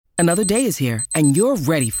Another day is here, and you're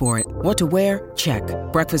ready for it. What to wear? Check.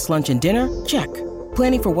 Breakfast, lunch, and dinner? Check.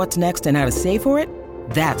 Planning for what's next and how to save for it?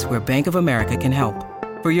 That's where Bank of America can help.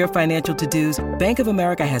 For your financial to-dos, Bank of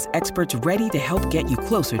America has experts ready to help get you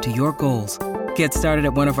closer to your goals. Get started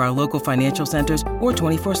at one of our local financial centers or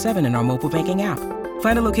 24/7 in our mobile banking app.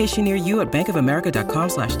 Find a location near you at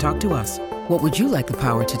bankofamerica.com/talktous. What would you like the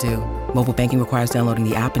power to do? Mobile banking requires downloading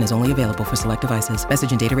the app and is only available for select devices.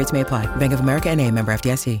 Message and data rates may apply. Bank of America N.A., member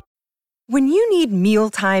FDIC. When you need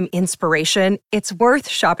mealtime inspiration, it's worth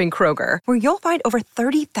shopping Kroger, where you'll find over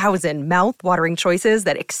 30,000 mouth-watering choices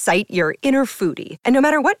that excite your inner foodie. And no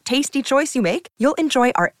matter what tasty choice you make, you'll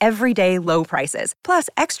enjoy our everyday low prices, plus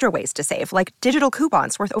extra ways to save, like digital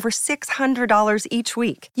coupons worth over $600 each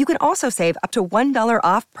week. You can also save up to $1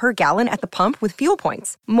 off per gallon at the pump with fuel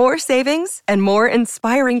points. More savings and more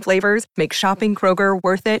inspiring flavors make shopping Kroger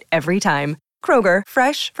worth it every time. Kroger,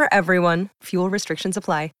 fresh for everyone. Fuel restrictions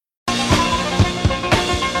apply.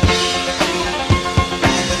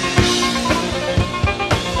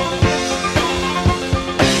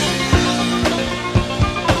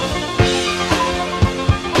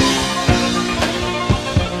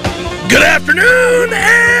 Good afternoon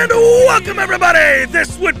and welcome, everybody.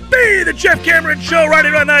 This would be the Jeff Cameron Show right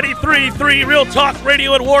here on 93.3 Real Talk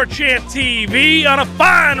Radio and War Chant TV on a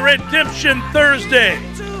fine Redemption Thursday.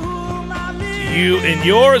 To you and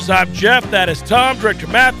yours, I'm Jeff. That is Tom. Director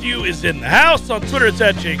Matthew is in the house. On Twitter, it's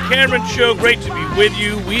at J. Cameron Show. Great to be with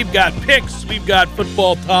you. We've got picks. We've got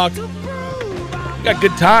football talk. We got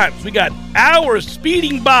good times. We got hours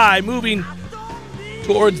speeding by, moving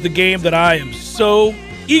towards the game that I am so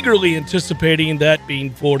eagerly anticipating, that being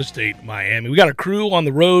Florida State, Miami. We got a crew on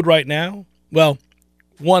the road right now. Well,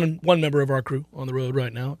 one member of our crew on the road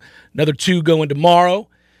right now. Another two going tomorrow.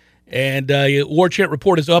 And War Chant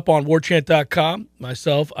Report is up on warchant.com.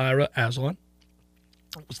 Myself, Ira, Aslan.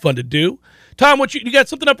 It was fun to do. Tom, you got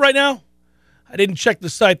something up right now? I didn't check the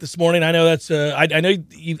site this morning. I know that's I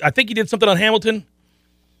think you did something on Hamilton.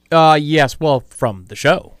 Yes, well, from the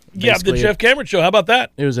show. Yeah, the Jeff Cameron Show. How about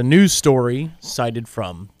that? It was a news story cited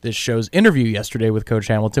from this show's interview yesterday with Coach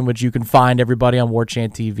Hamilton, which you can find, everybody, on War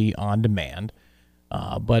Chant TV on demand.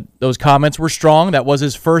 But those comments were strong. That was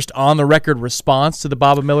his first on-the-record response to the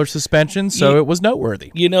Bobby Miller suspension, so it was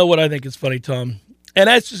noteworthy. You know what I think is funny, Tom? And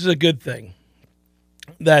that's just a good thing.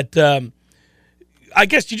 That I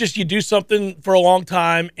guess you do something for a long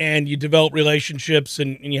time, and you develop relationships,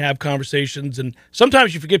 and you have conversations, and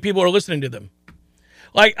sometimes you forget people are listening to them.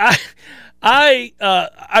 Like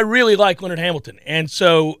I really like Leonard Hamilton, and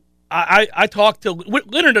so I talk to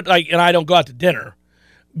Leonard, and I don't go out to dinner,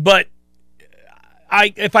 but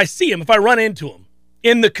if I see him, if I run into him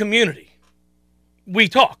in the community, we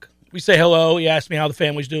talk. We say hello. He asks me how the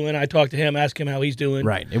family's doing. I talk to him, ask him how he's doing.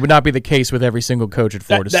 Right. It would not be the case with every single coach at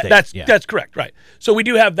Florida State. That's correct. Right. So we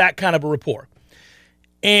do have that kind of a rapport,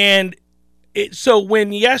 and so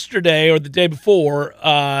when yesterday or the day before.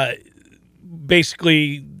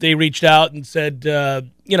 Basically, they reached out and said,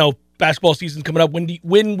 basketball season's coming up.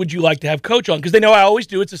 When would you like to have Coach on? Because they know I always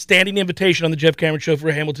do. It's a standing invitation on the Jeff Cameron Show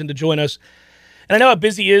for Hamilton to join us. And I know how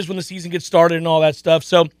busy he is when the season gets started and all that stuff.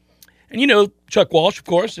 So, and Chuck Walsh, of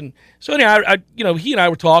course. And so anyhow, he and I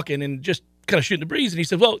were talking and just kind of shooting the breeze. And he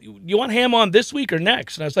said, "Well, you want Ham on this week or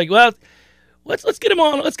next?" And I was like, "Well, let's get him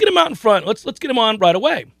on. Let's get him out in front. Let's get him on right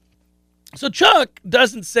away." So Chuck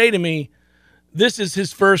doesn't say to me, this is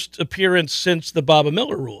his first appearance since the Bobby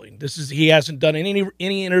Miller ruling. He hasn't done any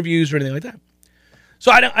interviews or anything like that. So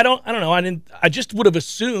I don't know. I just would have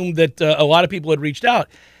assumed that a lot of people had reached out,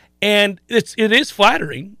 and it is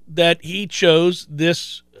flattering that he chose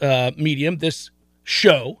this medium, this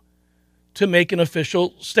show, to make an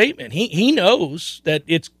official statement. He knows that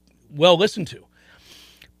it's well listened to,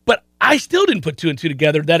 but I still didn't put two and two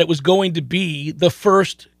together that it was going to be the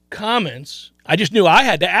first comments. I just knew I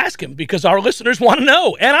had to ask him because our listeners want to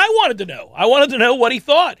know, and I wanted to know. I wanted to know what he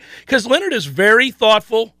thought because Leonard is very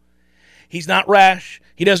thoughtful. He's not rash.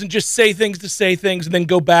 He doesn't just say things to say things and then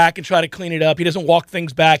go back and try to clean it up. He doesn't walk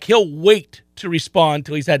things back. He'll wait to respond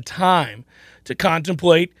till he's had time to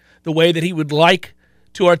contemplate the way that he would like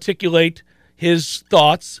to articulate his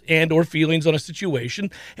thoughts and or feelings on a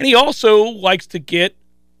situation. And he also likes to get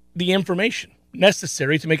the information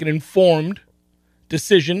necessary to make an informed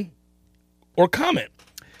decision or comment.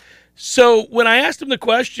 So when I asked him the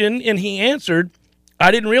question and he answered,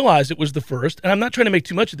 I didn't realize it was the first. And I'm not trying to make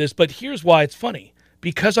too much of this, but here's why it's funny.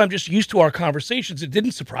 Because I'm just used to our conversations, it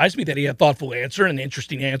didn't surprise me that he had a thoughtful answer and an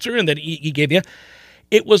interesting answer and that he gave you.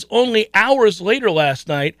 It was only hours later last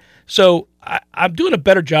night. So I'm doing a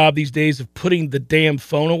better job these days of putting the damn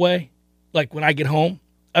phone away. Like when I get home,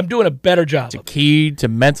 I'm doing a better job. It's a key to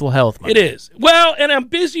mental health. It is. Well, and I'm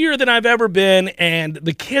busier than I've ever been, and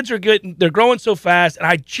the kids are good. They're growing so fast, and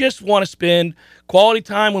I just want to spend quality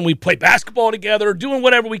time when we play basketball together, doing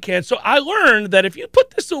whatever we can. So I learned that if you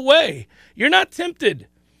put this away, you're not tempted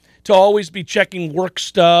to always be checking work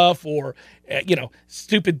stuff or,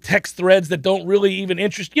 stupid text threads that don't really even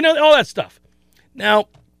interest, all that stuff. Now,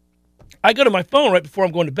 I go to my phone right before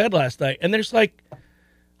I'm going to bed last night, and there's like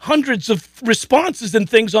hundreds of responses and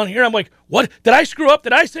things on here. I'm like, what? Did I screw up?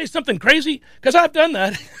 Did I say something crazy? Because I've done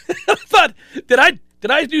that. I thought, did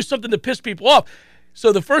I do something to piss people off?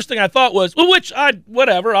 So the first thing I thought was, well,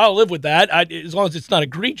 whatever, I'll live with that as long as it's not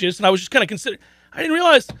egregious. And I was just kind of considering. I didn't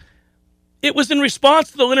realize it was in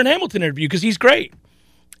response to the Leonard Hamilton interview because he's great.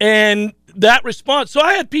 And that response. So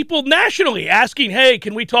I had people nationally asking, hey,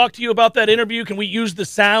 can we talk to you about that interview? Can we use the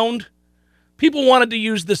sound? People wanted to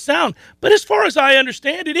use the sound. But as far as I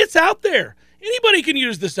understand it, it's out there. Anybody can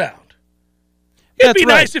use the sound. It'd be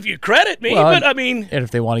nice if you credit me, but I mean... And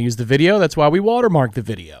if they want to use the video, that's why we watermark the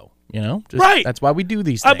video. Right. That's why we do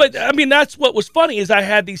these things. But, I mean, that's what was funny is I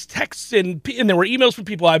had these texts and there were emails from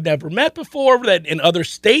people I've never met before that in other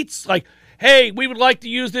states, like, hey, we would like to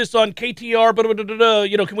use this on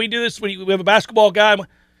KTR, can we do this? We have a basketball guy.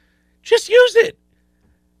 Just use it.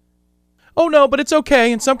 Oh, no, but it's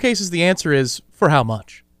okay. In some cases, the answer is for how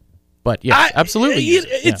much. But, yes, absolutely.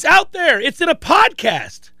 It's out there. It's in a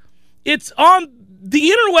podcast. It's on the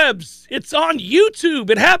interwebs. It's on YouTube.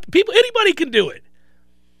 Anybody can do it.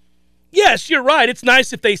 Yes, you're right. It's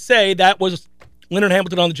nice if they say that was Leonard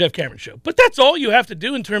Hamilton on the Jeff Cameron Show. But that's all you have to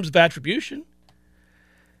do in terms of attribution.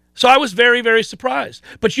 So I was very, very surprised.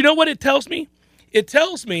 But you know what it tells me? It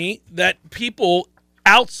tells me that people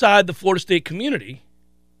outside the Florida State community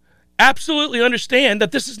absolutely understand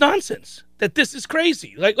that this is nonsense, that this is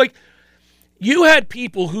crazy. Like you had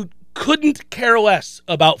people who couldn't care less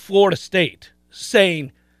about Florida State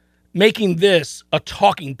making this a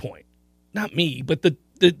talking point. Not me, but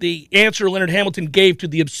the answer Leonard Hamilton gave to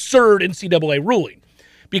the absurd NCAA ruling,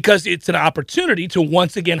 because it's an opportunity to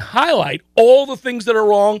once again highlight all the things that are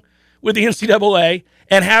wrong with the NCAA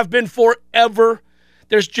and have been forever.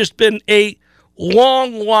 There's just been a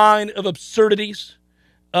long line of absurdities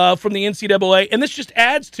from the NCAA, and this just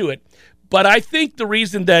adds to it. But I think the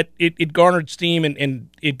reason that it garnered steam and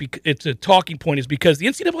it's a talking point is because the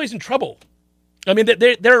NCAA is in trouble. I mean,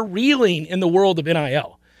 they're reeling in the world of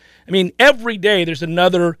NIL. I mean, every day there's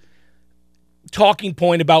another talking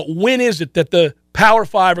point about when is it that the Power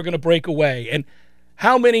Five are going to break away and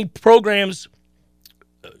how many programs,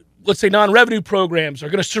 let's say non-revenue programs, are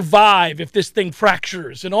going to survive if this thing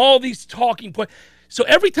fractures, and all these talking points. So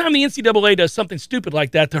every time the NCAA does something stupid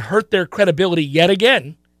like that to hurt their credibility yet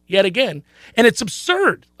again, and it's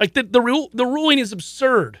absurd. Like the ruling is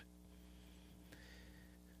absurd.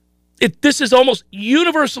 This is almost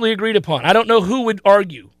universally agreed upon. I don't know who would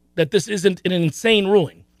argue that this isn't an insane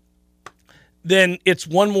ruling. Then it's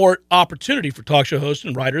one more opportunity for talk show hosts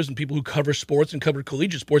and writers and people who cover sports and cover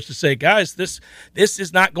collegiate sports to say, guys, this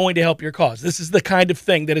is not going to help your cause. This is the kind of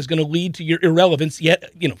thing that is going to lead to your irrelevance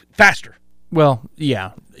yet, faster. Well,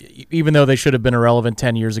 yeah, even though they should have been irrelevant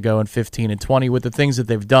 10 years ago and 15 and 20 with the things that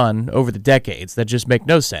they've done over the decades that just make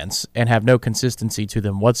no sense and have no consistency to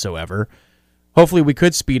them whatsoever. Hopefully we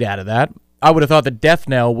could speed out of that. I would have thought the death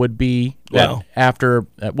knell would be that after,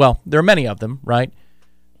 there are many of them, right?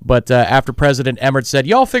 But after President Emmert said,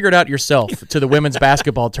 y'all figure it out yourself to the women's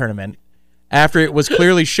basketball tournament, after it was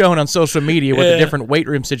clearly shown on social media what the different weight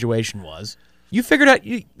room situation was, you figured out,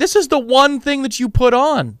 this is the one thing that you put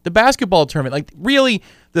on, the basketball tournament. Like, really,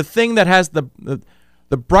 the thing that has the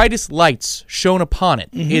brightest lights shown upon it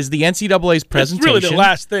is the NCAA's presentation. It's really the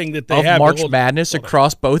last thing that they of have March Madness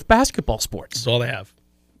across both basketball sports. That's all they have.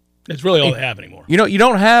 It's really all they have anymore. You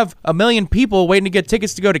don't have a million people waiting to get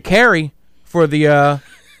tickets to go to Cary for the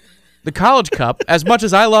College Cup. As much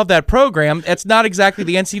as I love that program, it's not exactly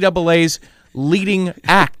the NCAA's leading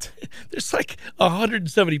act. There's like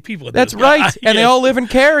 170 people. That's right, and they all live in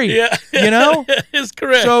Cary. Yeah, it's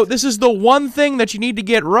correct. So this is the one thing that you need to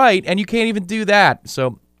get right, and you can't even do that.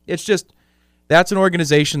 So it's just, that's an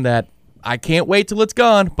organization that I can't wait till it's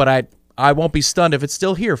gone, but I won't be stunned if it's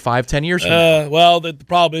still here 5-10 years from now. Well, the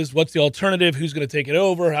problem is, what's the alternative? Who's going to take it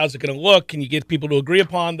over? How's it going to look? Can you get people to agree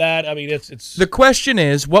upon that? I mean, it's. The question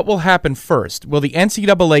is, what will happen first? Will the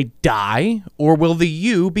NCAA die, or will the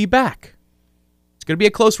U be back? It's going to be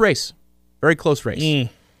a close race. Very close race.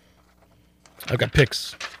 I've got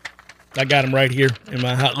picks. I got them right here in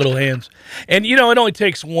my hot little hands. And, it only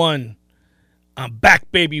takes one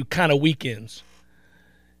back baby kind of weekends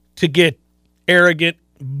to get arrogant,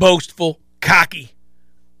 boastful, cocky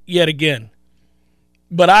yet again.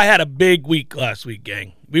 But I had a big week last week,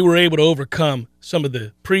 gang. We were able to overcome some of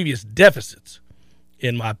the previous deficits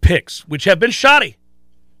in my picks, which have been shoddy.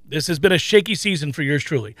 This has been a shaky season for yours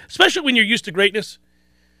truly, especially when you're used to greatness,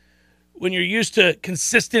 when you're used to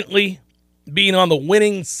consistently being on the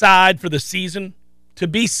winning side for the season. To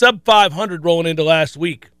be sub 500 rolling into last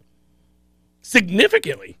week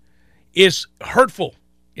significantly is hurtful.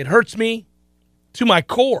 It hurts me to my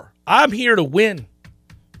core. I'm here to win.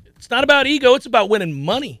 It's not about ego. It's about winning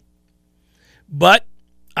money. But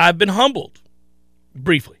I've been humbled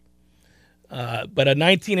briefly. But a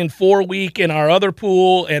 19-4 week in our other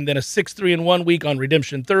pool, and then a 6-3-1 week on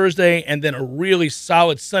Redemption Thursday, and then a really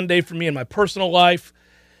solid Sunday for me in my personal life.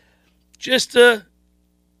 Just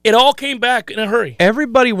it all came back in a hurry.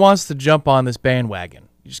 Everybody wants to jump on this bandwagon.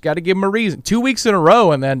 You just got to give them a reason. 2 weeks in a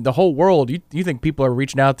row, and then the whole world, you think people are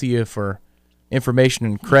reaching out to you for information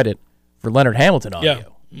and credit for Leonard Hamilton audio. Yeah.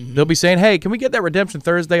 Mm-hmm. They'll be saying, hey, can we get that Redemption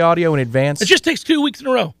Thursday audio in advance? It just takes 2 weeks in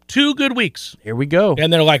a row. 2 good weeks. Here we go.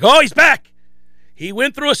 And they're like, oh, he's back. He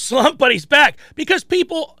went through a slump, but he's back. Because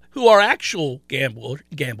people who are actual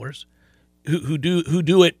gamblers who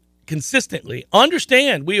do it consistently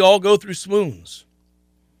understand we all go through swoons.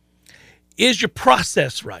 Is your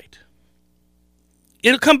process right?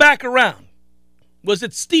 It'll come back around. Was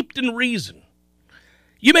it steeped in reason?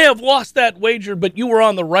 You may have lost that wager, but you were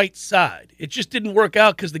on the right side. It just didn't work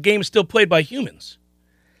out because the game is still played by humans.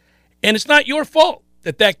 And it's not your fault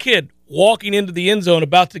that kid walking into the end zone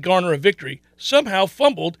about to garner a victory somehow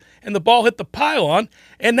fumbled and the ball hit the pylon,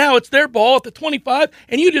 and now it's their ball at the 25,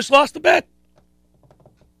 and you just lost the bet.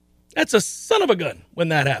 That's a son of a gun when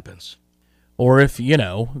that happens. Or if,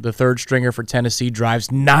 the third stringer for Tennessee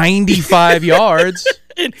drives 95 yards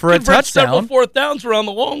for a touchdown. Several fourth downs around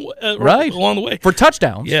the along the way. For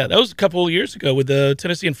touchdowns. Yeah, that was a couple of years ago with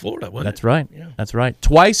Tennessee and Florida, wasn't That's right. Yeah. That's right.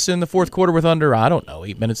 Twice in the fourth quarter with under,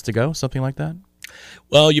 8 minutes to go, something like that.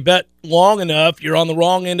 Well, you bet long enough, you're on the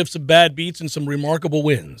wrong end of some bad beats and some remarkable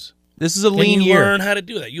wins. This is a lean and you year. learn how to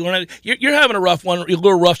do that. You're having a rough one, a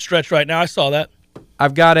little rough stretch right now. I saw that.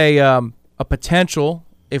 I've got a potential,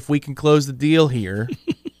 if we can close the deal here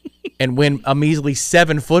and win a measly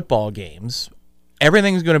 7 football games,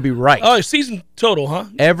 everything's going to be right. Oh, season total, huh?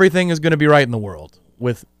 Everything is going to be right in the world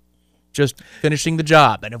with just finishing the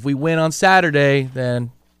job. And if we win on Saturday,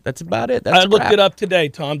 then that's about it. That's I looked it up today,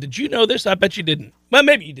 Tom. Did you know this? I bet you didn't. Well,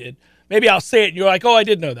 maybe you did. Maybe I'll say it and you're like, oh, I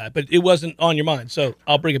did know that, but it wasn't on your mind, so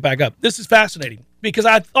I'll bring it back up. This is fascinating because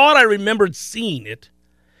I thought I remembered seeing it,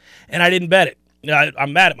 and I didn't bet it.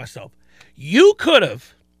 I'm mad at myself. You could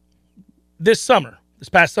have, this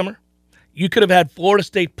past summer, you could have had Florida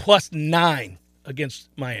State +9 against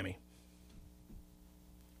Miami.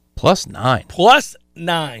 +9?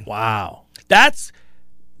 +9. Wow. That's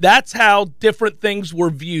how different things were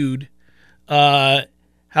viewed,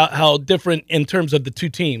 how different in terms of the two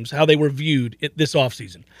teams, how they were viewed this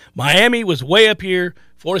offseason. Miami was way up here.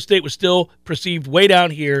 Florida State was still perceived way down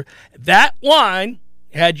here. That line,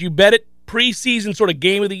 had you bet it preseason sort of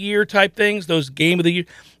game of the year type things, those game of the year,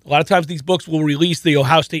 a lot of times these books will release the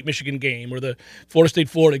Ohio State-Michigan game or the Florida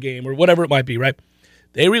State-Florida game or whatever it might be, right?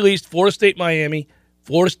 They released Florida State-Miami,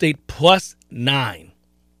 Florida State +9.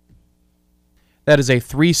 That is a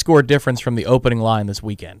 3-score difference from the opening line this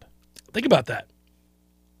weekend. Think about that.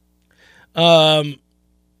 And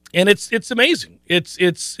it's amazing.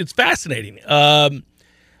 It's fascinating.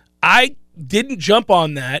 I didn't jump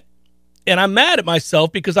on that, and I'm mad at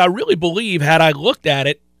myself because I really believe had I looked at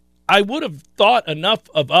it, I would have thought enough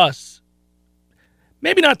of us,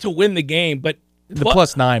 maybe not to win the game, but the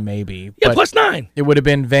 +9 maybe. Yeah, +9. It would have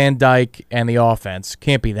been Van Dyke and the offense.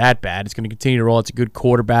 Can't be that bad. It's going to continue to roll. It's a good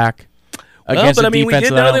quarterback. Well, but we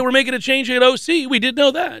did know they were making a change at OC. We did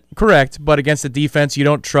know that. Correct, but against a defense you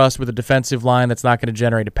don't trust with a defensive line that's not going to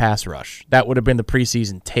generate a pass rush. That would have been the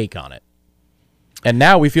preseason take on it. And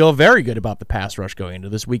now we feel very good about the pass rush going into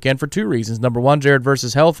this weekend for 2 reasons. Number one, Jared Verse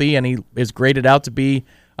is healthy, and he is graded out to be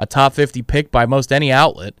a top 50 pick by most any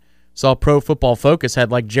outlet. Saw Pro Football Focus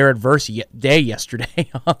had like Jared Verse day yesterday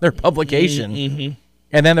on their publication. Mm-hmm.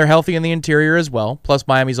 And then they're healthy in the interior as well. Plus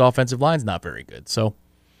Miami's offensive line's not very good. So,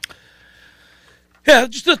 yeah,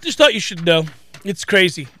 just thought you should know. It's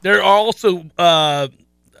crazy. There are also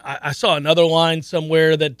I saw another line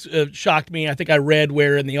somewhere that shocked me. I think I read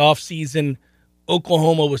where in the offseason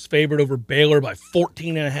Oklahoma was favored over Baylor by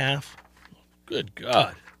 14.5. Good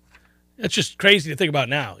God. That's just crazy to think about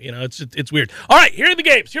now. It's weird. All right, here are the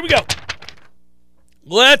games. Here we go.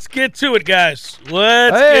 Let's get to it, guys.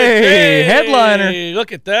 Headliner. Hey,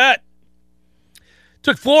 look at that.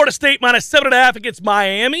 Took Florida State -7.5 against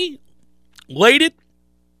Miami. Laid it.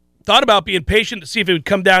 Thought about being patient to see if it would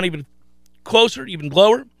come down even closer, even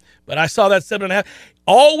lower. But I saw that 7.5.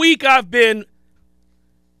 All week I've been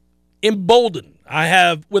emboldened. I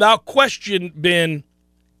have, without question, been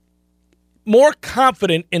more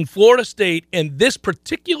confident in Florida State in this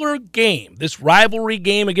particular game, this rivalry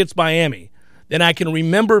game against Miami, than I can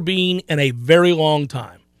remember being in a very long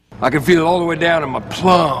time. I can feel it all the way down in my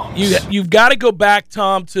plums. You've got to go back,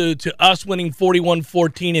 Tom, to us winning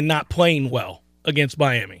 41-14 and not playing well against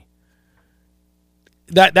Miami.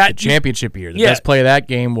 The championship year. The best play of that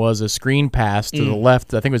game was a screen pass to the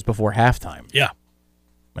left. I think it was before halftime. Yeah.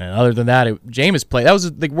 And other than that, Jameis played. That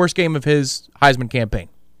was the worst game of his Heisman campaign.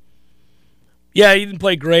 Yeah, he didn't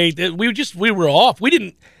play great. We were off. We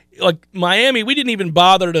didn't, like Miami, we didn't even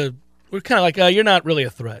bother to, we're kind of like, you're not really a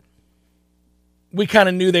threat. We kind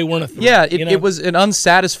of knew they weren't a threat. Yeah, it was an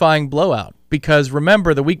unsatisfying blowout because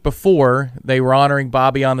remember the week before they were honoring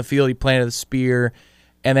Bobby on the field. He planted the spear,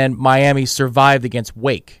 and then Miami survived against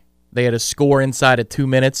Wake. They had a score inside of 2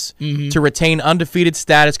 minutes to retain undefeated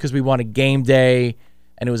status because we won a game day,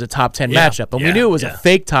 and it was a top 10 matchup. And we knew it was a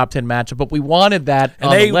fake top 10 matchup, but we wanted that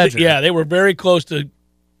on the ledger. Yeah, they were very close to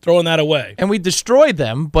throwing that away. And we destroyed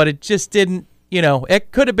them, but it just didn't.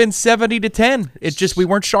 It could have been 70-10. It just we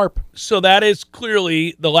weren't sharp. So that is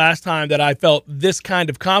clearly the last time that I felt this kind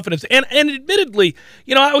of confidence. And admittedly,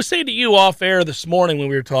 I was saying to you off air this morning when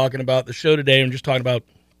we were talking about the show today and just talking about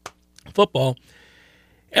football,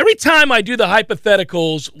 every time I do the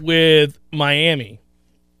hypotheticals with Miami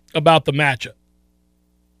about the matchup,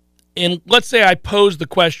 and let's say I pose the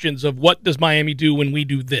questions of what does Miami do when we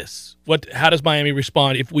do this? How does Miami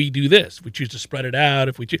respond if we do this? If we choose to spread it out,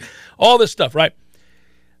 if we choose all this stuff, right?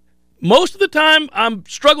 Most of the time, I'm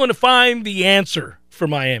struggling to find the answer for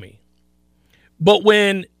Miami. But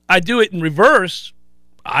when I do it in reverse,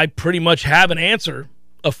 I pretty much have an answer,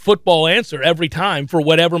 a football answer every time for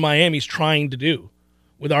whatever Miami's trying to do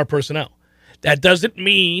with our personnel. That doesn't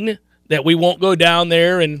mean that we won't go down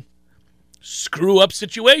there and screw up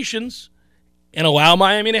situations and allow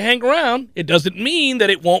Miami to hang around. It doesn't mean that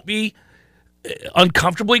it won't be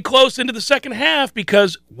uncomfortably close into the second half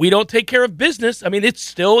because we don't take care of business. I mean, it's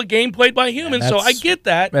still a game played by humans, so I get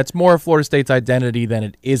that. That's more of Florida State's identity than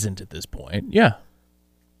it isn't at this point. Yeah.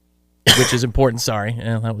 Which is important. Sorry.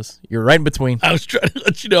 Yeah, you're right in between. I was trying to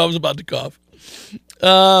let you know I was about to cough.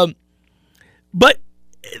 But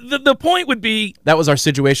the point would be... That was our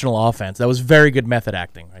situational offense. That was very good method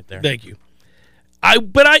acting right there. Thank you.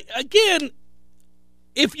 Again,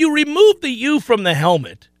 if you remove the U from the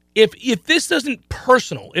helmet, if this doesn't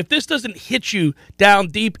personal, if this doesn't hit you down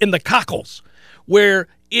deep in the cockles where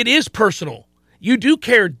it is personal, you do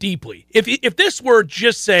care deeply. If this were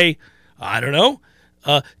just say, I don't know,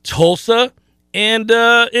 Tulsa and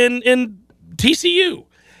TCU,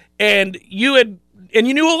 and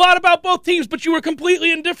you knew a lot about both teams, but you were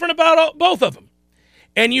completely indifferent about both of them,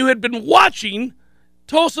 and you had been watching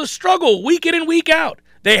Tulsa struggle week in and week out.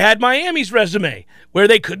 They had Miami's resume where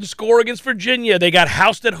they couldn't score against Virginia. They got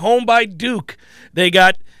housed at home by Duke. They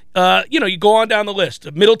got, you go on down the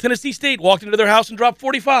list. Middle Tennessee State walked into their house and dropped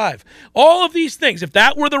 45. All of these things, if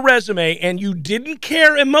that were the resume and you didn't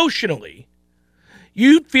care emotionally,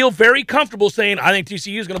 you'd feel very comfortable saying, I think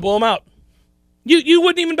TCU is going to blow them out. You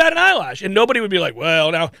wouldn't even bat an eyelash, and nobody would be like,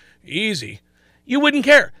 well, now, easy. You wouldn't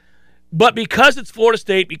care. But because it's Florida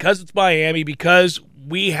State, because it's Miami, because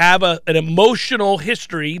we have an emotional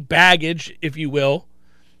history, baggage, if you will,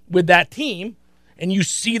 with that team, and you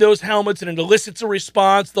see those helmets and it elicits a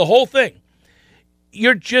response, the whole thing,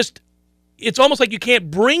 it's almost like you can't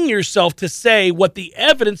bring yourself to say what the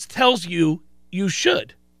evidence tells you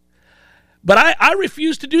should. But I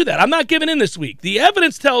refuse to do that. I'm not giving in this week. The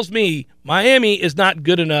evidence tells me Miami is not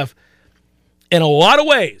good enough in a lot of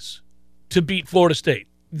ways to beat Florida State.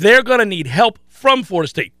 They're going to need help from Florida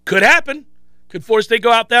State. Could happen. Could Florida State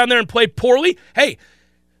go out down there and play poorly? Hey,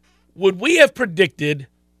 would we have predicted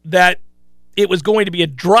that it was going to be a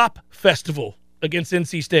drop festival against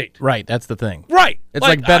NC State? Right, that's the thing. Right. It's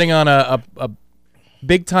like betting on a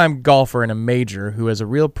big-time golfer in a major who has a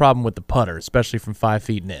real problem with the putter, especially from 5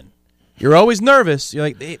 feet and in. You're always nervous. You're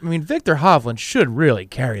like, Victor Hovland should really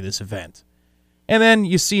carry this event. And then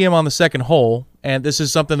you see him on the second hole, and this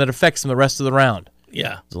is something that affects him the rest of the round.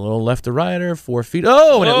 Yeah. It's a little left to righter, 4 feet.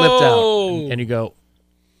 Oh, and it lipped out. And you go,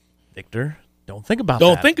 Victor, don't think about that.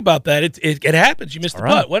 Don't think about that. It happens. You missed the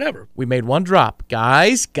putt, whatever. We made one drop.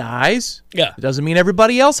 Guys. Yeah. It doesn't mean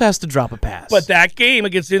everybody else has to drop a pass. But that game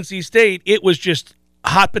against NC State, it was just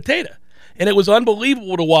hot potato. And it was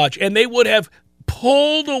unbelievable to watch. And they would have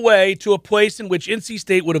pulled away to a place in which NC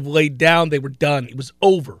State would have laid down. They were done. It was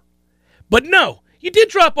over. But no, You did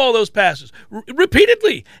drop all those passes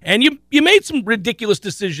repeatedly, and you made some ridiculous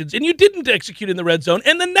decisions, and you didn't execute in the red zone.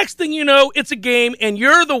 And the next thing you know, it's a game, and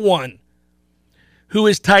you're the one who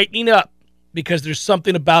is tightening up because there's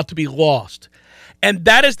something about to be lost. And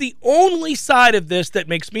that is the only side of this that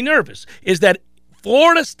makes me nervous, is that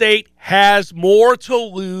Florida State has more to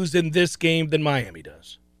lose in this game than Miami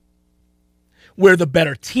does. We're the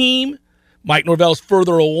better team. Mike Norvell's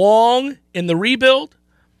further along in the rebuild.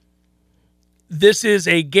 This is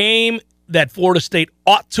a game that Florida State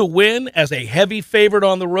ought to win as a heavy favorite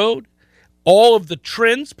on the road. All of the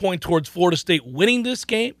trends point towards Florida State winning this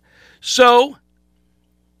game. So,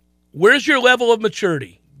 where's your level of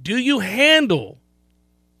maturity? Do you handle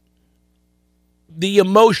the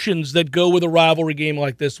emotions that go with a rivalry game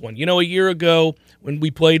like this one? You know, a year ago when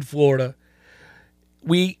we played Florida,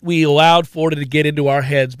 we allowed Florida to get into our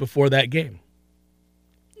heads before that game.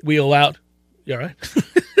 You all right?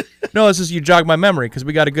 No, this is you jog my memory because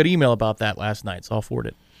we got a good email about that last night, so I'll forward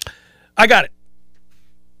it. I got it.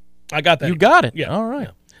 I got that. You got it? Yeah. All right.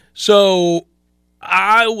 Yeah. So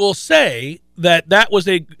I will say that it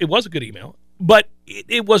was a good email, but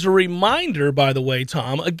it was a reminder, by the way,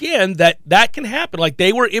 Tom, again, that can happen. Like,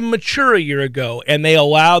 they were immature a year ago, and they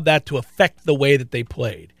allowed that to affect the way that they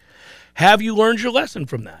played. Have you learned your lesson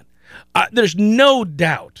from that? There's no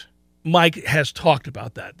doubt Mike has talked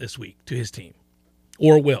about that this week to his team,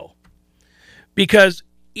 or will. Because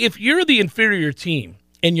if you're the inferior team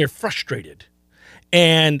and you're frustrated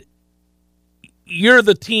and you're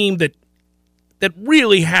the team that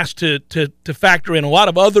really has to factor in a lot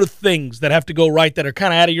of other things that have to go right that are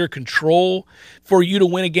kind of out of your control for you to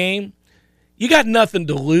win a game, you got nothing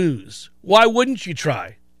to lose. Why wouldn't you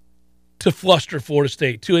try to fluster Florida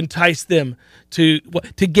State, to entice them to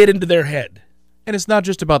get into their head? And it's not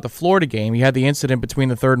just about the Florida game. You had the incident between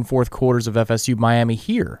the third and fourth quarters of FSU Miami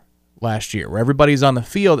here last year, where everybody's on the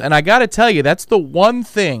field. And I got to tell you, that's the one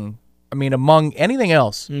thing, I mean, among anything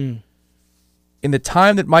else, in the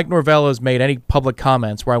time that Mike Norvell has made any public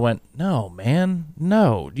comments where I went, no, man,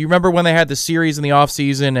 no. Do you remember when they had the series in the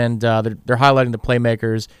offseason and they're highlighting the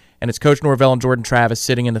playmakers, and it's Coach Norvell and Jordan Travis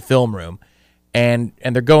sitting in the film room, and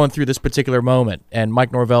they're going through this particular moment, and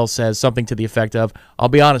Mike Norvell says something to the effect of, I'll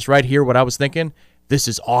be honest, right here, what I was thinking, this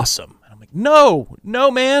is awesome. And I'm like, no,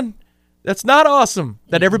 man. That's not awesome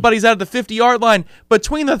that everybody's out of the 50-yard line.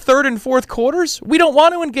 Between the third and fourth quarters, we don't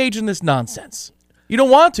want to engage in this nonsense. You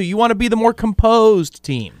don't want to. You want to be the more composed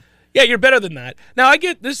team. Yeah, you're better than that. Now, I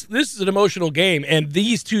get this. This is an emotional game, and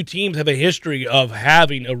these two teams have a history of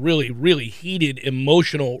having a really, really heated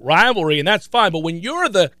emotional rivalry, and that's fine. But when you're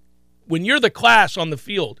the class on the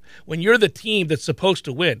field, when you're the team that's supposed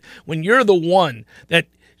to win, when you're the one that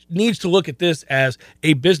needs to look at this as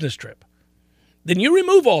a business trip, then you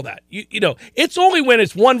remove all that. You know, it's only when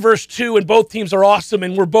it's 1 versus 2 and both teams are awesome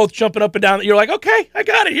and we're both jumping up and down that you're like, okay, I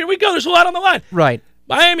got it. Here we go. There's a lot on the line. Right.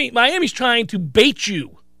 Miami's trying to bait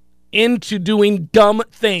you into doing dumb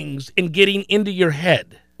things and getting into your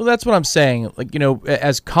head. Well, that's what I'm saying. Like, you know,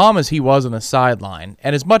 as calm as he was on the sideline,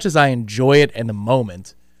 and as much as I enjoy it in the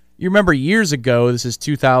moment, you remember years ago, this is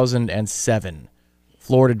 2007,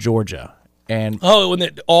 Florida, Georgia. And when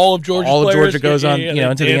all of Georgia goes on,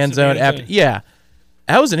 into the end zone after. Yeah,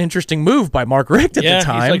 that was an interesting move by Mark Richt at the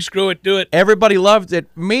time. He's like, screw it, do it. Everybody loved it.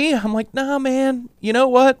 Me, I'm like, nah, man. You know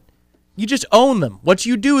what? You just own them. What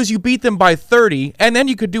you do is you beat them by 30, and then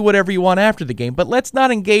you could do whatever you want after the game. But let's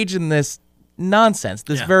not engage in this nonsense,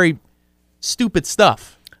 this very stupid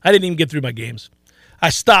stuff. I didn't even get through my games. I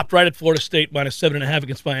stopped right at Florida State minus 7.5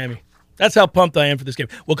 against Miami. That's how pumped I am for this game.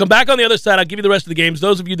 We'll come back on the other side. I'll give you the rest of the games.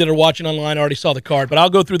 Those of you that are watching online already saw the card, but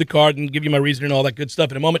I'll go through the card and give you my reasoning and all that good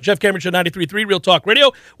stuff in a moment. Jeff Cameron Show, 93.3 Real Talk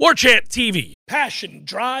Radio, War Chant TV. Passion,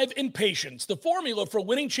 drive, and patience. The formula for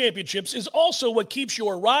winning championships is also what keeps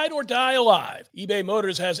your ride or die alive. eBay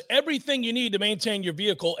Motors has everything you need to maintain your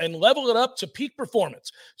vehicle and level it up to peak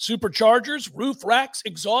performance. Superchargers, roof racks,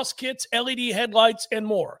 exhaust kits, LED headlights, and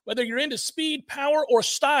more. Whether you're into speed, power, or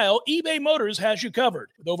style, eBay Motors has you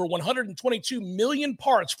covered. With over 122 million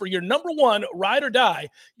parts for your number one ride or die,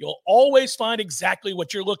 you'll always find exactly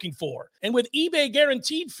what you're looking for. And with eBay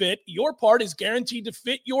Guaranteed Fit, your part is guaranteed to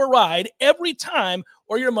fit your ride every time,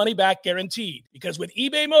 or your money back guaranteed. Because with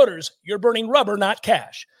eBay Motors, you're burning rubber, not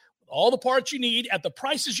cash. With all the parts you need at the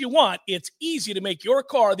prices you want, it's easy to make your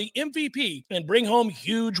car the MVP and bring home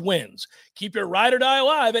huge wins. Keep your ride or die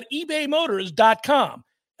alive at ebaymotors.com.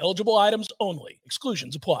 Eligible items only.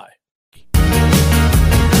 Exclusions apply. I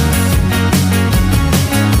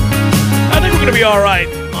think we're going to be all right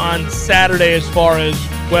on Saturday as far as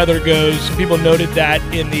weather goes. People noted that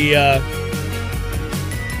in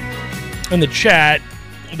the chat.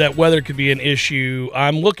 that weather could be an issue.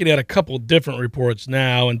 I'm looking at a couple different reports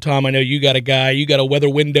now, and Tom, I know you got a weather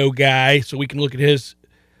window guy, so we can look at his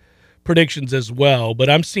predictions as well. But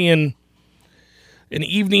I'm seeing an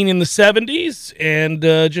evening in the 70s and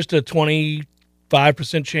just a 25%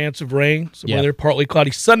 chance of rain. So weather partly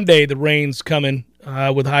cloudy. Sunday, the rain's coming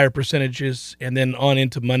with higher percentages, and then on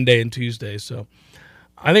into Monday and Tuesday. So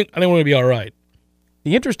I think we're going to be all right.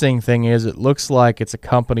 The interesting thing is it looks like it's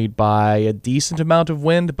accompanied by a decent amount of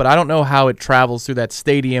wind, but I don't know how it travels through that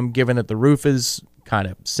stadium given that the roof is kind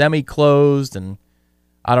of semi-closed, and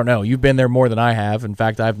I don't know. You've been there more than I have. In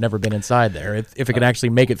fact, I've never been inside there. If it can actually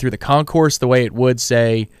make it through the concourse the way it would,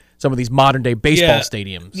 say, some of these modern-day baseball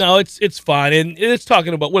stadiums. No, it's fine. And it's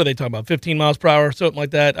talking about, what are they talking about, 15 miles per hour or something like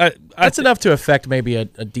that? That's enough to affect maybe a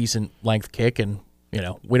decent length kick, and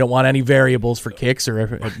we don't want any variables for kicks or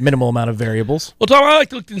a minimal amount of variables. Well, Tom, I like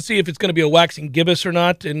to look and see if it's going to be a waxing gibbous or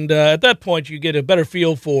not, and at that point you get a better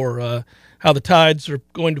feel for how the tides are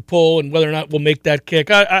going to pull and whether or not we'll make that kick.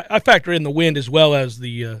 I factor in the wind as well as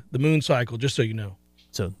the moon cycle, just so you know.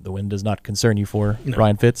 So the wind does not concern you for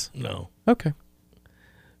Ryan Fitz? No. Okay.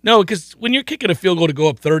 No, because when you're kicking a field goal to go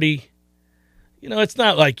up 30, it's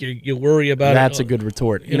not like you worry about it. That's a good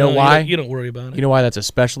retort. You know why? You don't worry about it. You know why that's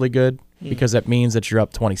especially good? Because that means that you're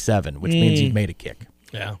up 27, which means you've made a kick.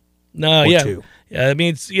 Yeah. No, or yeah. two. Yeah, it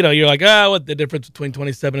means, you're like, what the difference between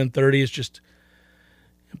 27 and 30 is just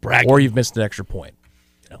bragging. Or you've missed an extra point.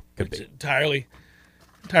 Could be. Entirely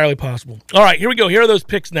possible. All right, here we go. Here are those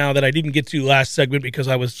picks now that I didn't get to last segment because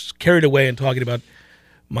I was carried away in talking about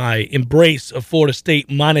my embrace of Florida State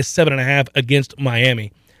 -7.5 against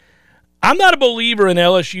Miami. I'm not a believer in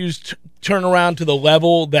LSU's turnaround to the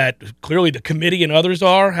level that clearly the committee and others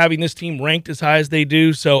are, having this team ranked as high as they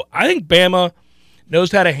do. So I think Bama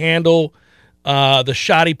knows how to handle the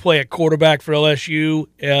shoddy play at quarterback for LSU.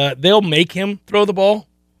 They'll make him throw the ball,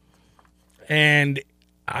 and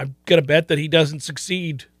I'm going to bet that he doesn't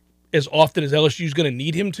succeed as often as LSU's going to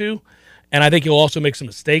need him to, and I think he'll also make some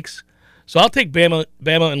mistakes. So I'll take Bama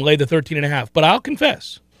and lay the 13.5. But I'll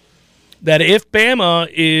confess that if Bama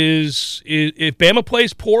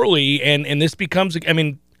plays poorly and this becomes,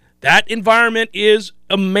 that environment is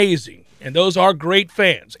amazing, and those are great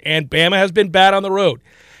fans, and Bama has been bad on the road.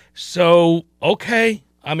 So, okay,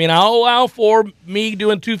 I'll allow for me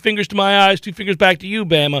doing 2 fingers to my eyes, 2 fingers back to you,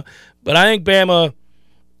 Bama, but I think Bama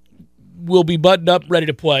will be buttoned up, ready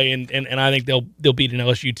to play, and I think they'll beat an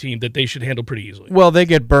LSU team that they should handle pretty easily. Well, they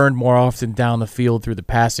get burned more often down the field through the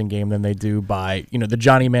passing game than they do by, the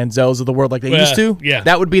Johnny Manziels of the world like they used to. Yeah.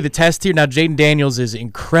 That would be the test here. Now, Jaden Daniels is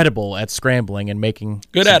incredible at scrambling and making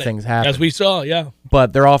good some at things happen. As we saw, yeah.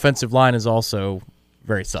 But their offensive line is also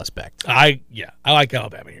very suspect. I like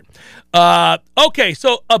Alabama here. Okay,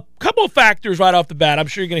 so a couple of factors right off the bat. I'm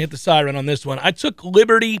sure you're going to hit the siren on this one. I took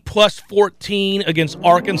Liberty +14 against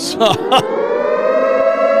Arkansas.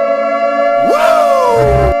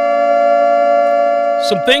 Woo!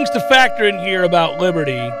 Some things to factor in here about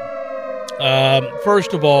Liberty.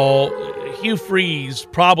 First of all, Hugh Freeze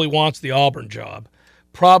probably wants the Auburn job.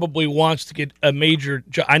 Probably wants to get a major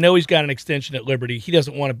job. I know he's got an extension at Liberty. He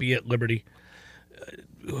doesn't want to be at Liberty.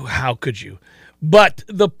 How could you? But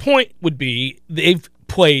the point would be they've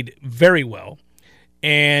played very well,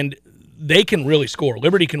 and they can really score.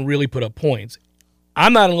 Liberty can really put up points.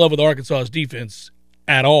 I'm not in love with Arkansas's defense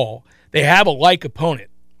at all. They have a like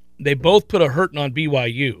opponent. They both put a hurting on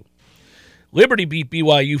BYU. Liberty beat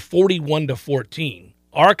BYU 41-14.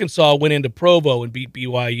 Arkansas went into Provo and beat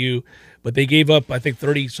BYU, but they gave up, I think,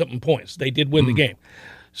 30-something points. They did win the game.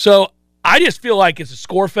 So I just feel like it's a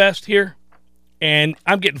score fest here. And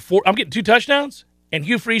I'm getting 2 touchdowns, and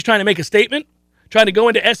Hugh Freeze trying to make a statement, trying to go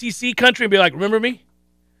into SEC country and be like, remember me?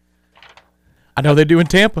 I know they do in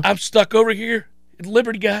Tampa. I'm stuck over here at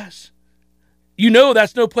Liberty, guys.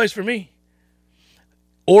 That's no place for me.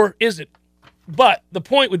 Or is it? But the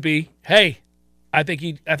point would be, hey, I think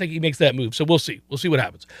he makes that move. So we'll see. We'll see what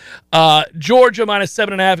happens. Georgia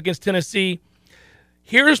 -7.5 against Tennessee.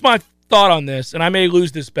 Here's my thought on this, and I may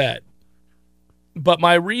lose this bet. But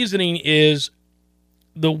my reasoning is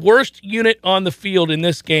the worst unit on the field in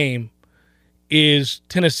this game is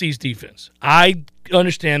Tennessee's defense. I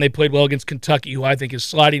understand they played well against Kentucky, who I think is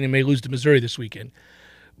sliding and may lose to Missouri this weekend.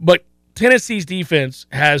 But Tennessee's defense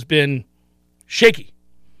has been shaky.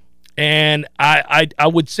 And I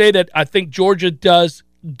would say that I think Georgia does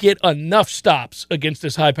get enough stops against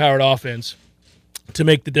this high-powered offense to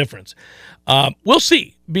make the difference. We'll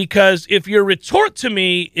see, because if your retort to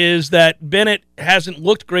me is that Bennett hasn't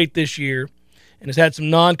looked great this year and has had some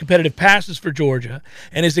non-competitive passes for Georgia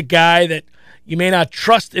and is a guy that you may not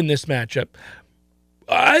trust in this matchup,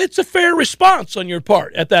 It's a fair response on your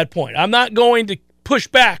part at that point. I'm not going to push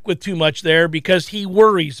back with too much there because he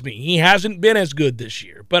worries me. He hasn't been as good this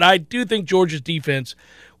year. But I do think Georgia's defense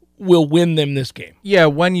will win them this game. Yeah,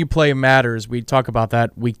 when you play matters. We talk about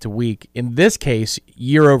that week to week. In this case,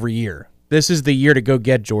 year over year. This is the year to go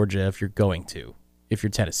get Georgia if you're going to, if you're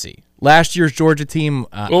Tennessee. Last year's Georgia team,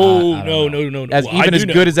 no. As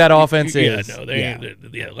good as that offense is.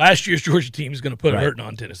 Last year's Georgia team is going to put a hurting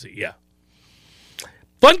on Tennessee. Yeah.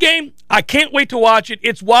 Fun game. I can't wait to watch it.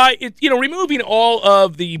 It's why removing all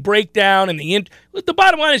of the breakdown and the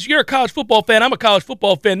bottom line is you're a college football fan. I'm a college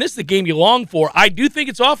football fan. This is the game you long for. I do think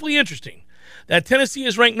it's awfully interesting that Tennessee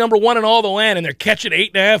is ranked number 1 in all the land and they're catching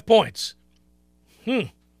 8.5 points.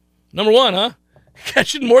 Number 1, huh?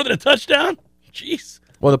 Catching more than a touchdown? Jeez.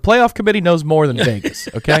 Well, the playoff committee knows more than Vegas,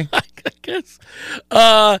 okay? I guess.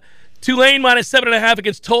 Tulane minus 7.5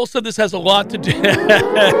 against Tulsa. This has a lot to do.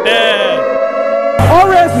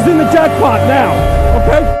 Our ass is in the jackpot now,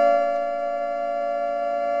 okay?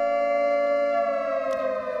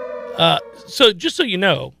 So just so you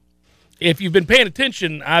know, if you've been paying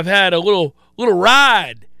attention, I've had a little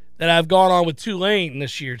ride that I've gone on with Tulane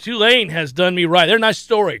this year. Tulane has done me right. They're a nice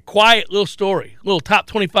story, quiet little story, little top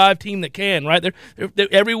 25 team that can, right? They're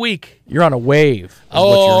every week. You're on a wave.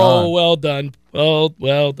 Well done.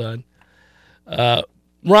 Well done.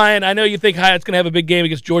 Ryan, I know you think Hyatt's going to have a big game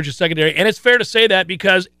against Georgia secondary, and it's fair to say that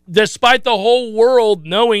because despite the whole world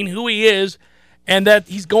knowing who he is and that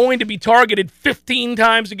he's going to be targeted 15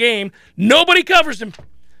 times a game, nobody covers him.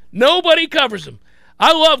 Nobody covers him.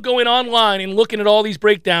 I love going online and looking at all these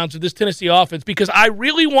breakdowns of this Tennessee offense because I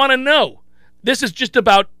really want to know. This is just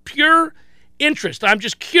about pure interest. I'm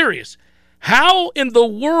just curious. How in the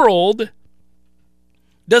world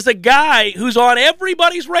does a guy who's on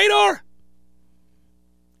everybody's radar,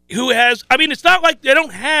 it's not like they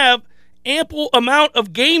don't have ample amount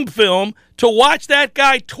of game film to watch that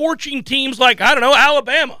guy torching teams like,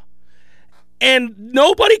 Alabama. And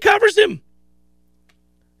nobody covers him.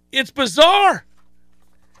 It's bizarre.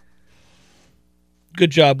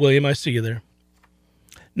 Good job, William. I see you there.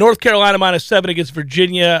 North Carolina minus 7 against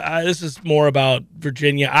Virginia. This is more about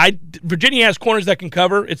Virginia. Virginia has corners that can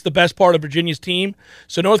cover. It's the best part of Virginia's team.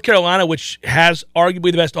 So North Carolina, which has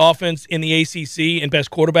arguably the best offense in the ACC and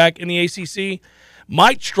best quarterback in the ACC,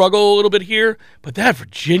 might struggle a little bit here. But that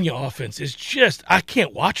Virginia offense is just, I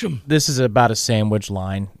can't watch them. This is about a sandwich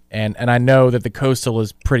line. And I know that the Coastal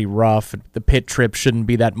is pretty rough. The pit trip shouldn't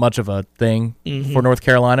be that much of a thing for North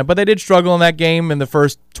Carolina. But they did struggle in that game in the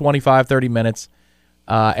first 25, 30 minutes.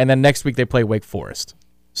 And then next week they play Wake Forest.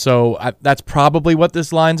 So that's probably what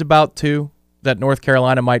this line's about, too, that North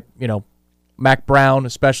Carolina might, Mac Brown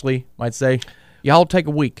especially might say, y'all take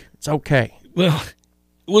a week. It's okay. Well,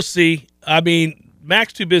 we'll see.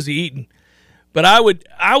 Mac's too busy eating. But I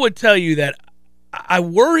would tell you that I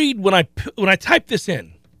worried when I typed this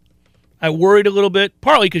in. I worried a little bit,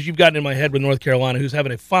 partly because you've gotten in my head with North Carolina, who's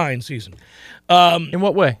having a fine season. In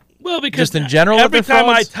what way? Well, because just in general, every time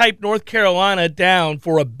I type North Carolina down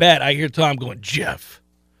for a bet, I hear Tom going, Jeff,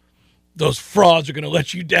 those frauds are going to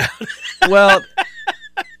let you down. Well,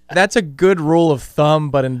 that's a good rule of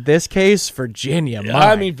thumb, but in this case, Virginia,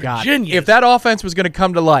 God. Virginia. If that offense was going to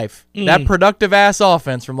come to life, that productive-ass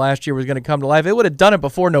offense from last year was going to come to life, it would have done it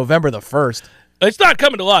before November the 1st. It's not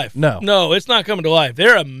coming to life. No, it's not coming to life.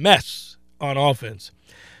 They're a mess on offense.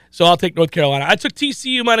 So I'll take North Carolina. I took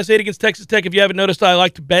TCU minus 8 against Texas Tech. If you haven't noticed, I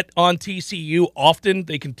like to bet on TCU often.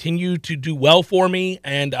 They continue to do well for me,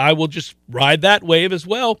 and I will just ride that wave as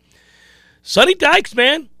well. Sonny Dykes,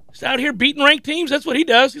 man. He's out here beating ranked teams. That's what he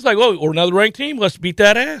does. He's like, we're another ranked team. Let's beat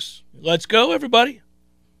that ass. Let's go, everybody.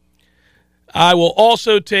 I will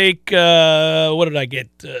also take, what did I get?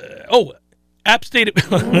 App State.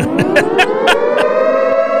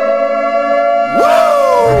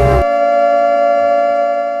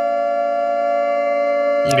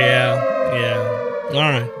 Yeah. All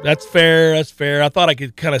right. That's fair. I thought I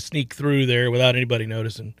could kind of sneak through there without anybody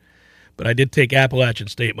noticing. But I did take Appalachian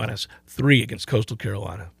State minus 3 against Coastal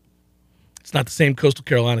Carolina. It's not the same Coastal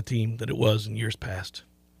Carolina team that it was in years past.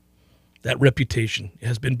 That reputation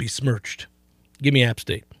has been besmirched. Give me App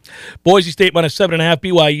State. Boise State minus 7.5.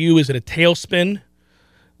 BYU is at a tailspin.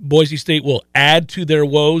 Boise State will add to their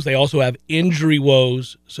woes. They also have injury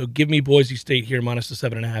woes. So give me Boise State here minus the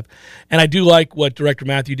 7.5. And I do like what Director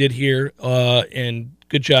Matthew did here. And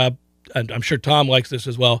good job. And I'm sure Tom likes this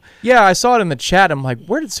as well. Yeah, I saw it in the chat. I'm like,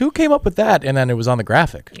 who came up with that? And then it was on the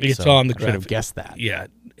graphic. It's on the graphic. I should have guessed that. Yeah.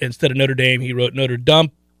 Instead of Notre Dame, he wrote Notre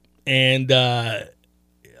Dump. And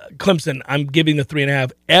Clemson, I'm giving the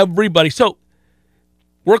 3.5. Everybody. So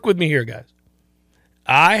work with me here, guys.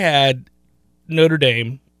 I had Notre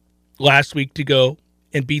Dame last week to go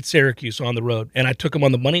and beat Syracuse on the road, and I took them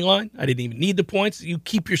on the money line. I didn't even need the points. You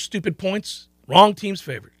keep your stupid points. Wrong team's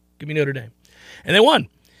favorite. Give me Notre Dame. And they won.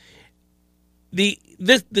 The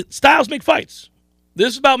styles make fights.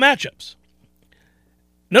 This is about matchups.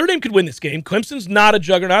 Notre Dame could win this game. Clemson's not a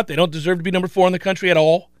juggernaut. They don't deserve to be number 4 in the country at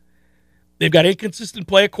all. They've got inconsistent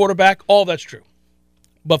play at quarterback. All that's true.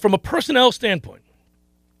 But from a personnel standpoint,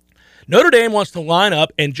 Notre Dame wants to line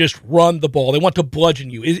up and just run the ball. They want to bludgeon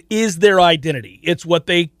you. Is their identity. It's what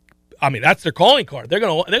that's their calling card. They're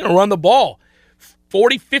going to run the ball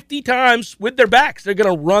 40, 50 times with their backs. They're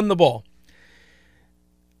going to run the ball.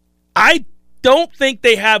 I don't think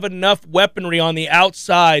they have enough weaponry on the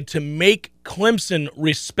outside to make Clemson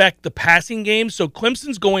respect the passing game. So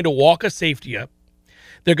Clemson's going to walk a safety up.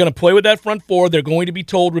 They're going to play with that front 4. They're going to be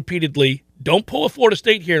told repeatedly, don't pull a Florida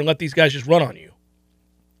State here and let these guys just run on you.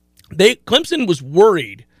 Clemson was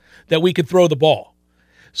worried that we could throw the ball.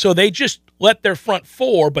 So they just let their front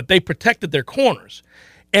 4, but they protected their corners.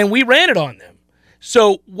 And we ran it on them.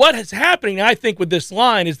 So what is happening, I think, with this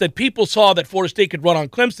line is that people saw that Florida State could run on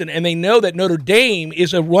Clemson, and they know that Notre Dame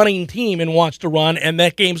is a running team and wants to run, and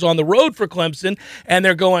that game's on the road for Clemson, and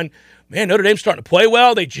they're going, man, Notre Dame's starting to play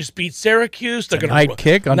well. They just beat Syracuse. They're going to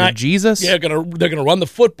kick under Jesus. Yeah, they're going to run the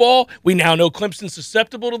football. We now know Clemson's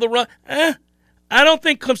susceptible to the run. I don't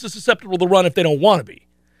think Clemson's susceptible to the run if they don't want to be.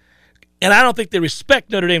 And I don't think they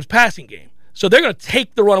respect Notre Dame's passing game. So they're going to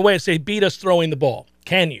take the run away and say, beat us throwing the ball.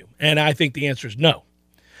 Can you? And I think the answer is no.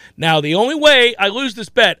 Now, the only way I lose this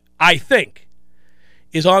bet, I think,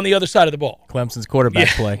 is on the other side of the ball. Clemson's quarterback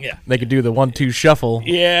play. Yeah. They could do the 1-2 shuffle.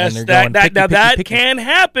 Yes, that can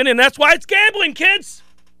happen, and that's why it's gambling, kids.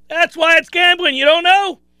 That's why it's gambling. You don't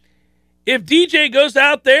know. If DJ goes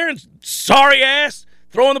out there and sorry ass,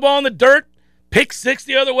 throwing the ball in the dirt, pick 6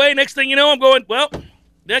 the other way, next thing you know, I'm going, well,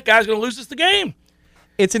 that guy's going to lose us the game.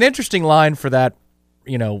 It's an interesting line for that,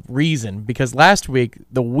 reason, because last week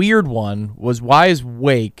the weird one was, why is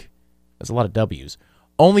Wake, that's a lot of W's,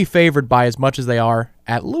 only favored by as much as they are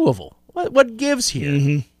at Louisville? What gives here?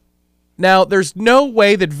 Mm-hmm. Now, there's no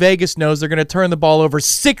way that Vegas knows they're going to turn the ball over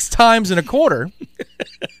 6 times in a quarter,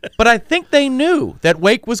 but I think they knew that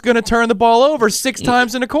Wake was going to turn the ball over 6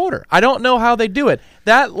 times in a quarter. I don't know how they do it.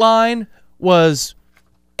 That line was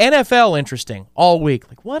NFL interesting all week.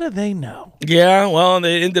 Like, what do they know? Yeah, well,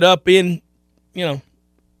 they ended up being,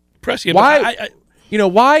 prescient. Why?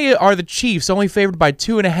 Why are the Chiefs only favored by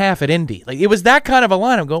 2.5 at Indy? Like, it was that kind of a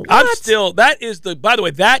line. I'm going, what? By the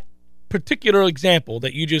way, that particular example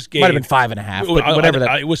that you just gave. Might have been 5.5, but whatever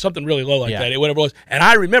it was something really low like that, whatever it was. And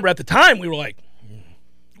I remember at the time we were like,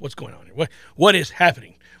 what's going on here? What is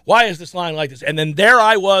happening? Why is this line like this? And then there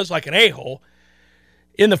I was like an a-hole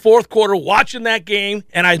in the fourth quarter watching that game,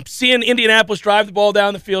 and I'm seeing Indianapolis drive the ball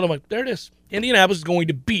down the field. I'm like, there it is. Indianapolis is going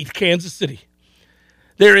to beat Kansas City.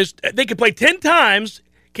 They could play 10 times.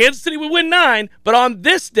 Kansas City would win 9, but on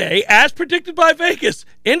this day, as predicted by Vegas,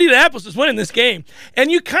 Indianapolis is winning this game.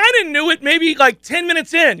 And you kind of knew it maybe like 10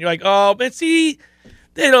 minutes in. You're like, oh, but see,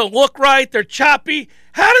 they don't look right. They're choppy.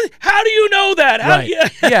 How do you know that?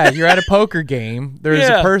 Yeah, you're at a poker game. There's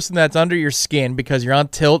a person that's under your skin because you're on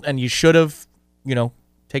tilt and you should have,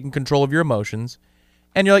 taken control of your emotions.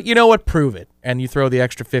 And you're like, you know what? Prove it. And you throw the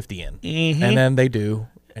extra 50 in. Mm-hmm. And then they do.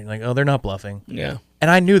 And you're like, oh, they're not bluffing. Yeah. And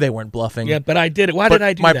I knew they weren't bluffing. Yeah, but I did it. Why did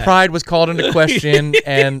I do that? My pride was called into question,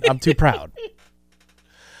 and I'm too proud.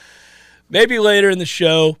 Maybe later in the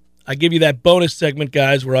show, I give you that bonus segment,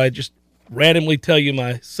 guys, where I just randomly tell you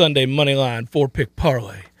my Sunday money line 4-pick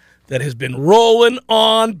parlay that has been rolling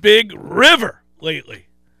on Big River lately.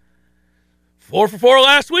 4 for 4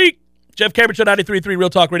 last week. Jeff Cameron Show, 93.3 Real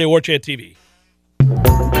Talk Radio, War Chant TV.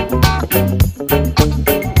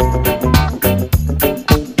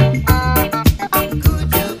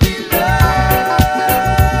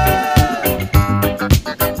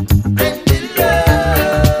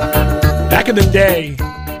 Back in the day,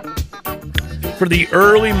 for the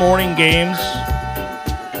early morning games,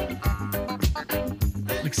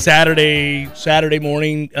 like Saturday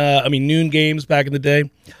morning, noon games back in the day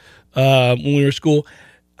when we were at school,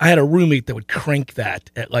 I had a roommate that would crank that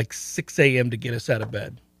at like 6 a.m. to get us out of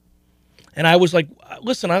bed. And I was like,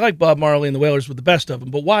 listen, I like Bob Marley and the Wailers with the best of them,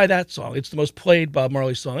 but why that song? It's the most played Bob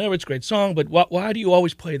Marley song. Oh, it's a great song, but why do you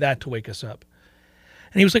always play that to wake us up?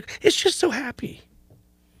 And he was like, it's just so happy.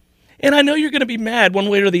 And I know you're going to be mad one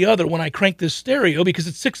way or the other when I crank this stereo because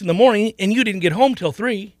it's 6 in the morning and you didn't get home till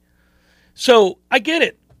 3. So I get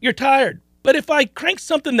it. You're tired. But if I crank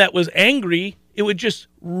something that was angry, it would just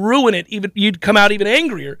ruin it. You'd come out even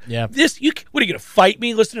angrier. Yeah. What are you going to fight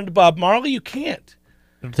me listening to Bob Marley? You can't.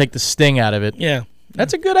 It'll take the sting out of it. Yeah.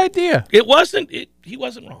 That's a good idea. He wasn't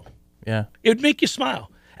wrong. Yeah. It would make you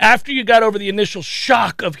smile. After you got over the initial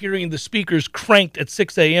shock of hearing the speakers cranked at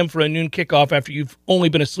 6 a.m. for a noon kickoff after you've only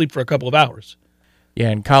been asleep for a couple of hours. Yeah,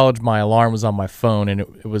 in college, my alarm was on my phone, and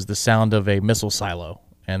it was the sound of a missile silo,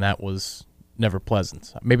 and that was never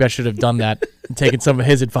pleasant. Maybe I should have done that and taken some of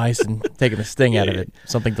his advice and taken the sting out of it.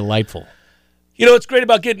 Something delightful. You know, what's great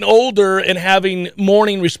about getting older and having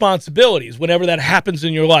morning responsibilities, whenever that happens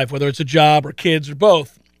in your life, whether it's a job or kids or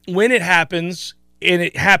both, when it happens, and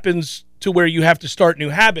it happens to where you have to start new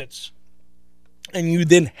habits, and you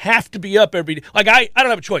then have to be up every day. Like, I don't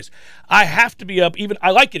have a choice. I have to be up. Even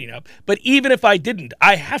I like getting up, but even if I didn't,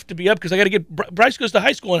 I have to be up because I got to get. Bryce goes to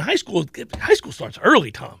high school, and high school starts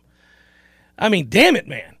early, Tom. I mean, damn it,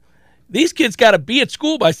 man. These kids got to be at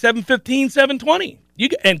school by 7:15, 7:20.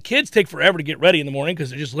 And kids take forever to get ready in the morning because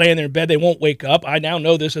they're just laying there in bed. They won't wake up. I now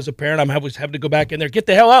know this as a parent. I'm always having to go back in there. Get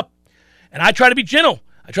the hell up. And I try to be gentle.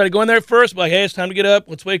 I try to go in there first, be like, hey, it's time to get up.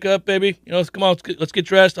 Let's wake up, baby. You know, come on, let's get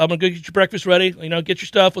dressed. I'm going to go get your breakfast ready. You know, get your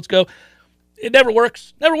stuff. Let's go. It never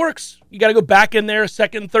works. Never works. You got to go back in there a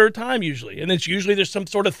second, third time usually. And it's usually there's some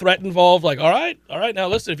sort of threat involved. Like, all right, now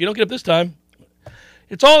listen, if you don't get up this time,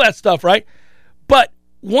 it's all that stuff, right? But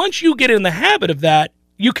once you get in the habit of that,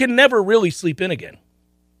 you can never really sleep in again.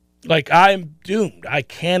 Like, I'm doomed. I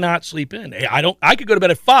cannot sleep in. I could go to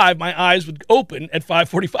bed at 5. My eyes would open at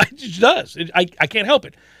 5:45. It just does. I can't help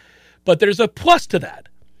it. But there's a plus to that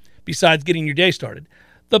besides getting your day started.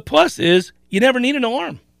 The plus is you never need an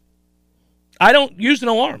alarm. I don't use an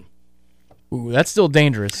alarm. Ooh, that's still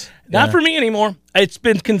dangerous. Not for me anymore. It's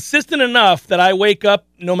been consistent enough that I wake up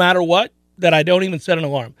no matter what, that I don't even set an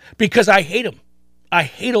alarm because I hate them. I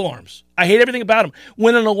hate alarms. I hate everything about them.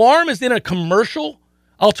 When an alarm is in a commercial,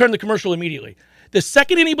 I'll turn the commercial immediately. The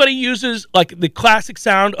second anybody uses like the classic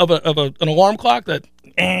sound of an alarm clock, that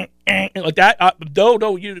like that,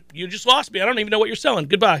 no, you just lost me. I don't even know what you're selling.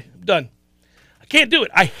 Goodbye. I'm done. I can't do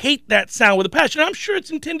it. I hate that sound with a passion. I'm sure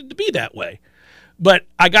it's intended to be that way. But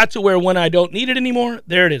I got to where when I don't need it anymore,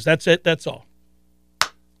 there it is. That's it. That's all.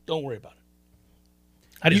 Don't worry about it.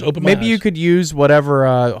 I just open my eyes. Maybe you could use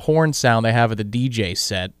whatever horn sound they have at the DJ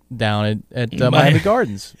set down at Miami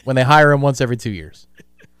Gardens when they hire him once every 2 years.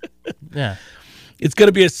 Yeah. It's going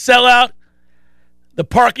to be a sellout. The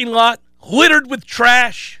parking lot littered with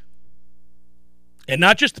trash. And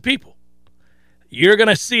not just the people. You're going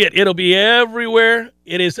to see it. It'll be everywhere.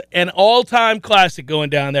 It is an all-time classic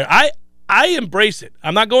going down there. I embrace it.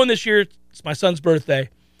 I'm not going this year. It's my son's birthday.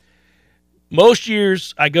 Most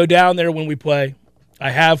years, I go down there when we play.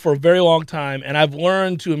 I have for a very long time, and I've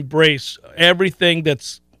learned to embrace everything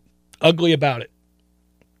that's ugly about it.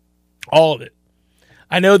 All of it.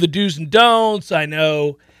 I know the do's and don'ts. I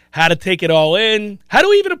know how to take it all in, how to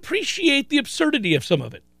even appreciate the absurdity of some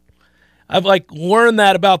of it. I've learned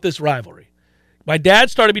that about this rivalry. My dad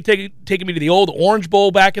started taking me to the old Orange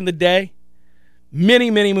Bowl back in the day,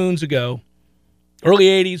 many, many moons ago, early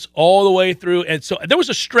 80s, all the way through. And so there was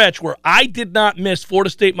a stretch where I did not miss Florida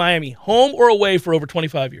State, Miami, home or away for over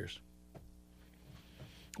 25 years.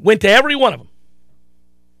 Went to every one of them.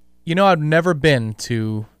 You know, I've never been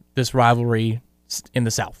to this rivalry in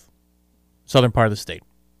the southern part of the state.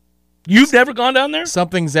 You've never gone down there?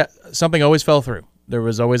 Something always fell through. There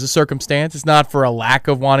was always a circumstance. It's not for a lack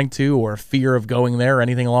of wanting to or a fear of going there or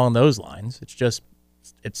anything along those lines. It's just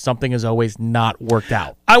something has always not worked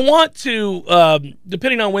out. I want to,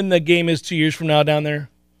 depending on when the game is 2 years from now down there,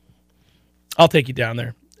 I'll take you down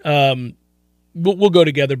there. We'll go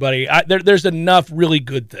together, buddy. There's enough really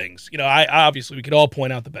good things. You know, obviously we could all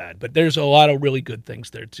point out the bad, but there's a lot of really good things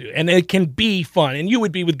there too, and it can be fun. And you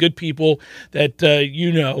would be with good people that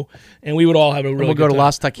and we would all have a really. We'll good go to time.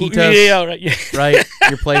 Las Taquitas. Yeah, right. Yeah. Right,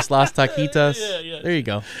 your place, Las Taquitas. Yeah. There you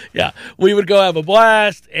go. Yeah, we would go have a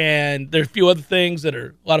blast, and there's a few other things that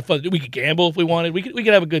are a lot of fun. We could gamble if we wanted. We could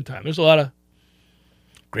have a good time. There's a lot of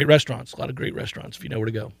great restaurants. If you know where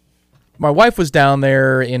to go. My wife was down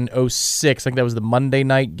there in 2006. I think that was the Monday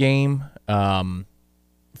night game it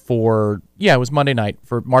was Monday night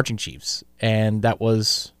for Marching Chiefs. And that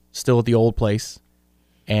was still at the old place.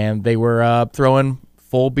 And they were throwing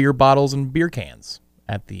full beer bottles and beer cans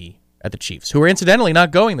at the Chiefs, who are incidentally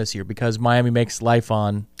not going this year because Miami makes life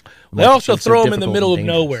on. They also throw them in the middle of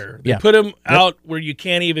nowhere. They put them out where you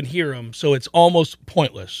can't even hear them, so it's almost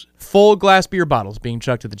pointless. Full glass beer bottles being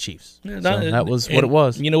chucked to the Chiefs. That was what it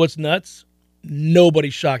was. You know what's nuts?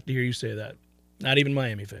 Nobody's shocked to hear you say that. Not even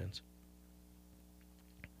Miami fans.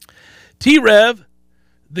 T-Rev,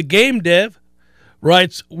 the game dev,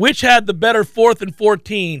 writes, which had the better 4th and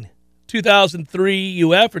 14, 2003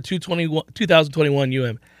 UF or 2021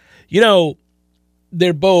 UM? You know,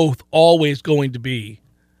 they're both always going to be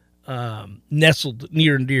nestled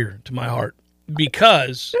near and dear to my heart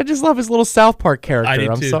because I just love his little South Park character. I do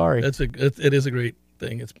I'm too. sorry. It is a great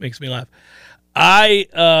thing. It makes me laugh. I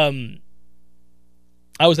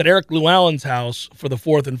was at Eric Llewellyn's house for the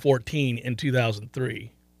 4th and 14 in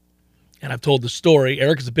 2003, and I've told the story.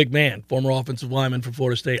 Eric is a big man, former offensive lineman for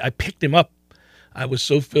Florida State. I picked him up. I was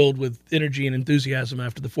so filled with energy and enthusiasm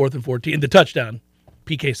after the 4th and 14, the touchdown,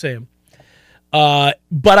 PK Sam. But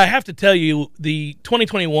I have to tell you, the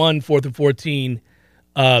 2021 4th and 14,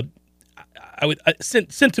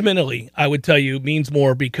 sentimentally, I would tell you, means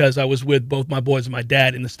more because I was with both my boys and my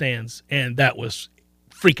dad in the stands, and that was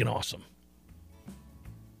freaking awesome.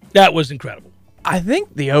 That was incredible. I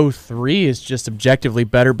think the 0-3 is just objectively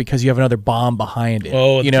better because you have another bomb behind it.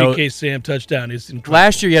 Oh, the PK Sam touchdown is incredible.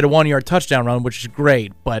 Last year you had a 1-yard touchdown run, which is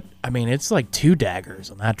great, but, I mean, it's like 2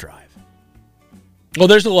 daggers on that drive. Well,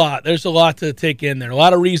 there's a lot. There's a lot to take in there. A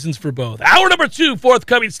lot of reasons for both. Hour number 2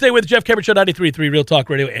 forthcoming. Stay with Jeff Cameron Show 93.3 Real Talk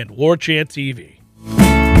Radio and War Chant TV.